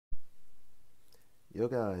Yo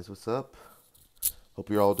guys, what's up? Hope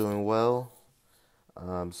you're all doing well.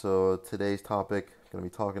 So today's topic I'm gonna be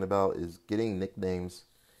talking about is getting nicknames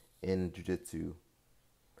in Jiu Jitsu,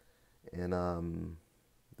 and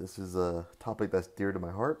this is a topic that's dear to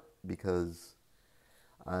my heart because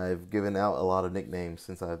I've given out a lot of nicknames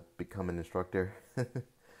since I've become an instructor.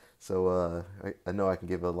 So I know I can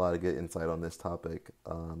give a lot of good insight on this topic.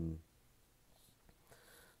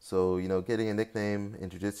 So getting a nickname in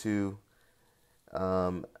Jiu Jitsu.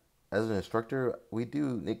 Um, as an instructor, we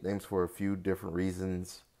do nicknames for a few different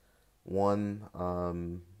reasons. One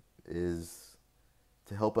is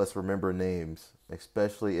to help us remember names,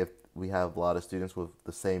 especially if we have a lot of students with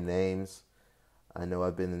the same names. I know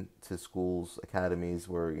I've been to schools, academies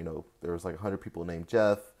where there was like 100 people named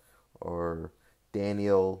Jeff or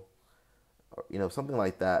Daniel, or something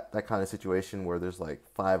like that. That kind of situation where there's like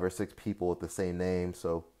 5 or 6 people with the same name.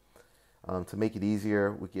 So to make it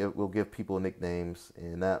easier, we'll give people nicknames,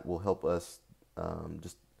 and that will help us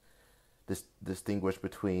just distinguish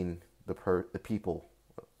between the people,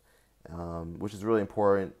 which is really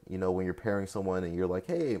important. When you're pairing someone and you're like,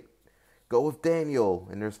 "Hey, go with Daniel,"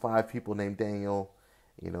 and there's 5 people named Daniel,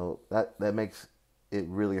 that makes it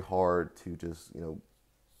really hard to just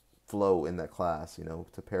flow in that class.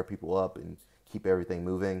 To pair people up and keep everything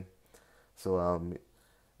moving. So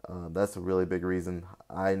that's a really big reason.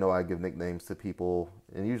 I know I give nicknames to people,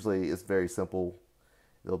 and usually it's very simple.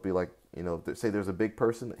 They'll be like, say there's a big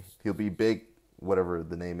person, he'll be big, whatever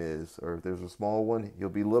the name is, or if there's a small one, he'll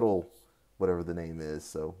be little, whatever the name is.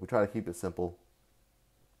 So we try to keep it simple.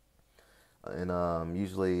 And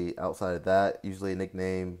usually outside of that, usually a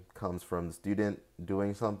nickname comes from the student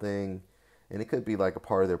doing something, and it could be like a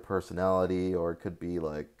part of their personality, or it could be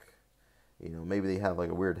like, maybe they have like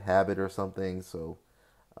a weird habit or something. So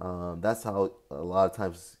that's how a lot of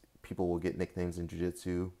times people will get nicknames in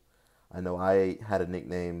jiu-jitsu. I know I had a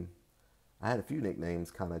nickname. I had a few nicknames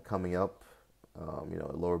kind of coming up,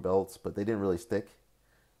 at lower belts, but they didn't really stick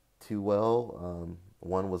too well.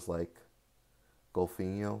 One was like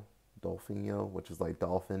Dolfinho, which is like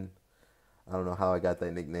dolphin. I don't know how I got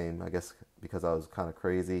that nickname. I guess because I was kind of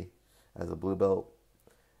crazy as a blue belt.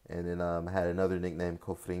 And then I had another nickname,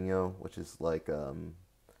 Cofrinho, which is like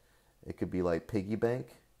it could be like piggy bank,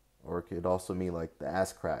 or it could also mean like the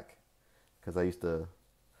ass crack, because I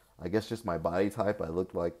guess just my body type, I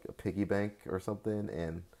looked like a piggy bank or something,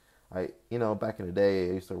 and back in the day,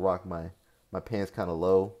 I used to rock my pants kind of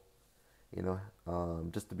low,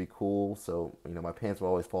 just to be cool. So my pants would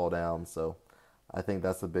always fall down. So I think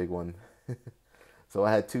that's a big one. So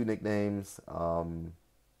I had two nicknames, and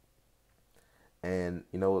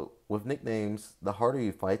with nicknames, the harder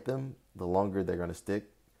you fight them, the longer they're gonna stick.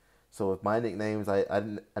 So with my nicknames, I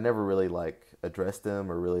never really like addressed them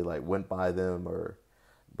or really like went by them, or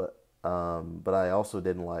but I also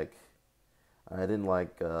didn't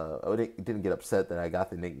get upset that I got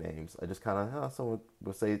the nicknames. I just kind of someone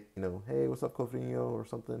would say hey, what's up, Cofino, or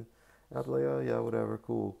something, and I'd be like, oh yeah, whatever,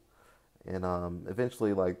 cool. And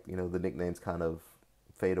eventually, like the nicknames kind of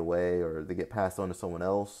fade away or they get passed on to someone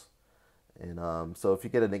else. And so if you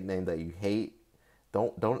get a nickname that you hate,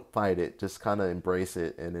 don't fight it. Just kind of embrace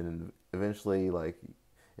it, and then eventually, like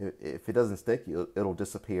if it doesn't stick, it'll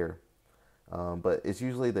disappear. But it's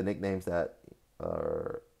usually the nicknames that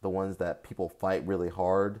are the ones that people fight really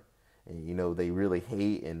hard, and they really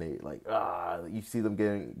hate, and they like you see them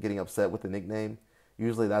getting upset with the nickname.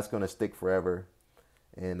 Usually that's going to stick forever.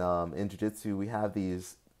 And in jiu-jitsu, we have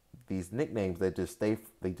these nicknames that just stay.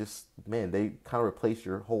 They just, man, they kind of replace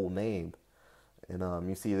your whole name. And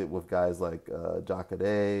you see it with guys like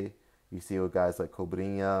Jacare. You see it with guys like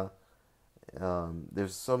Cobrinha.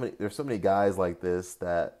 There's so many guys like this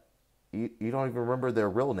that you don't even remember their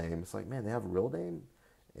real name. It's like, man, they have a real name,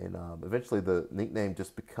 and eventually the nickname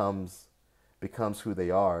just becomes who they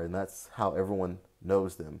are, and that's how everyone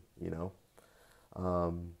knows them.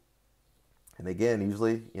 Um, and again,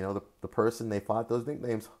 usually the person, they fought those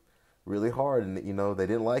nicknames really hard, and they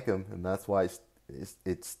didn't like them, and that's why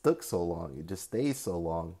it stuck so long. It just stays so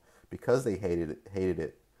long because they hated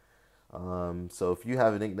it. So if you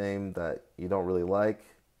have a nickname that you don't really like,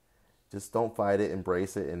 just don't fight it,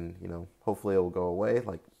 embrace it, and hopefully it will go away,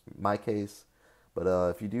 like my case. But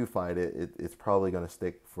if you do fight it's probably gonna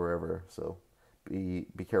stick forever. So be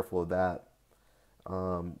careful of that.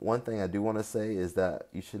 One thing I do want to say is that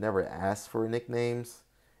you should never ask for nicknames.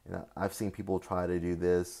 And I've seen people try to do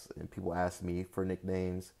this, and people ask me for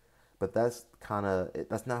nicknames, but that's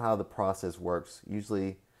not how the process works.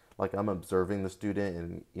 Usually, like, I'm observing the student,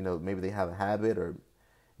 and maybe they have a habit, or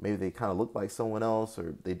maybe they kind of look like someone else,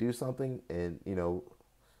 or they do something, and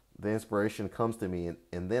the inspiration comes to me,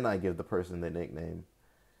 and then I give the person the nickname.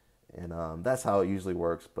 And that's how it usually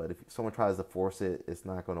works. But if someone tries to force it, it's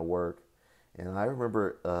not going to work. And I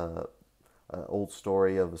remember an old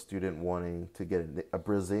story of a student wanting to get a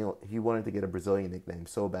Brazilian. He wanted to get a Brazilian nickname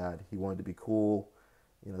so bad. He wanted to be cool.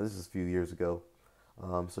 This is a few years ago.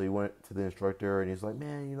 So he went to the instructor and he's like,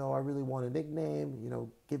 "Man, I really want a nickname.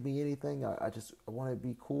 Give me anything. I want to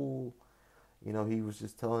be cool." He was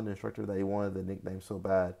just telling the instructor that he wanted the nickname so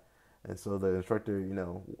bad. And so the instructor,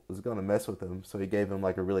 was going to mess with him. So he gave him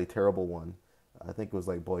like a really terrible one. I think it was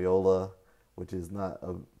like Boyola, which is not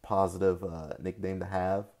a positive nickname to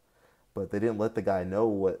have. But they didn't let the guy know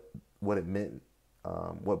what it meant,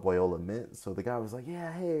 what Boyola meant. So the guy was like,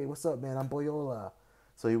 "Yeah, hey, what's up, man? I'm Boyola."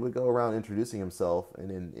 So he would go around introducing himself, and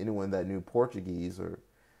then anyone that knew Portuguese or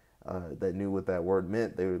that knew what that word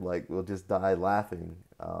meant, they would will just die laughing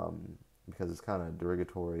because it's kind of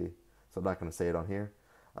derogatory. So I'm not going to say it on here,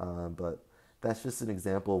 but that's just an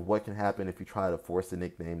example of what can happen if you try to force a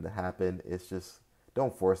nickname to happen. It's just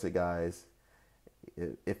don't force it, guys.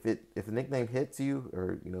 If the nickname hits you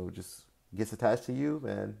or just gets attached to you,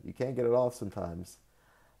 man, you can't get it off sometimes.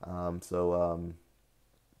 So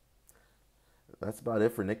that's about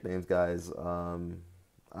it for nicknames, guys.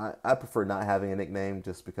 I prefer not having a nickname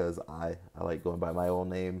just because I like going by my own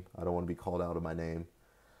name. I don't want to be called out of my name.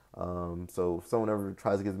 So if someone ever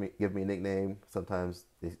tries to give me a nickname, sometimes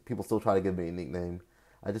people still try to give me a nickname.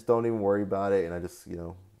 I just don't even worry about it, and I just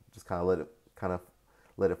just kind of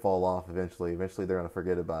let it fall off eventually. Eventually they're gonna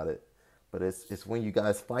forget about it. But it's when you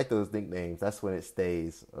guys fight those nicknames, that's when it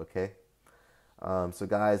stays. Okay. So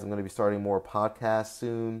guys, I'm gonna be starting more podcasts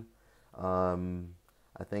soon.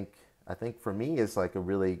 I think for me it's like a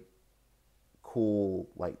really cool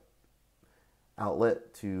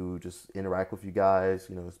outlet to just interact with you guys,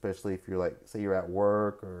 especially if you're say you're at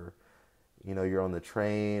work or you're on the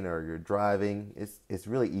train or you're driving. It's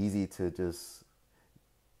really easy to just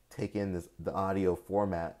take in the audio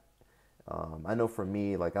format. I know for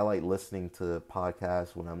me, I like listening to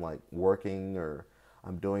podcasts when I'm working or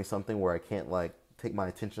I'm doing something where I can't take my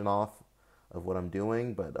attention off of what I'm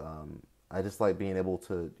doing, but I just like being able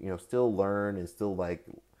to still learn and still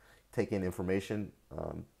take in information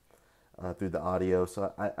through the audio.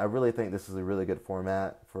 So I really think this is a really good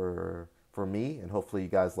format for me, and hopefully you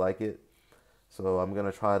guys like it. So I'm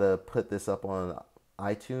gonna try to put this up on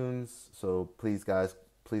iTunes. So please, guys,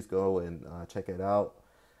 please go and check it out.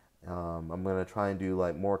 I'm gonna try and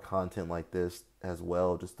do more content like this as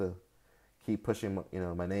well, just to keep pushing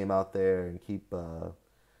my name out there and keep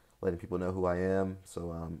letting people know who I am.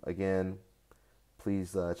 So again,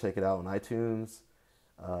 please check it out on iTunes.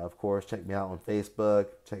 Of course, check me out on Facebook,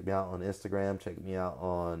 check me out on Instagram, check me out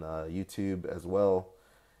on YouTube as well.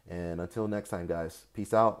 And until next time, guys,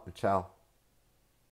 peace out and ciao.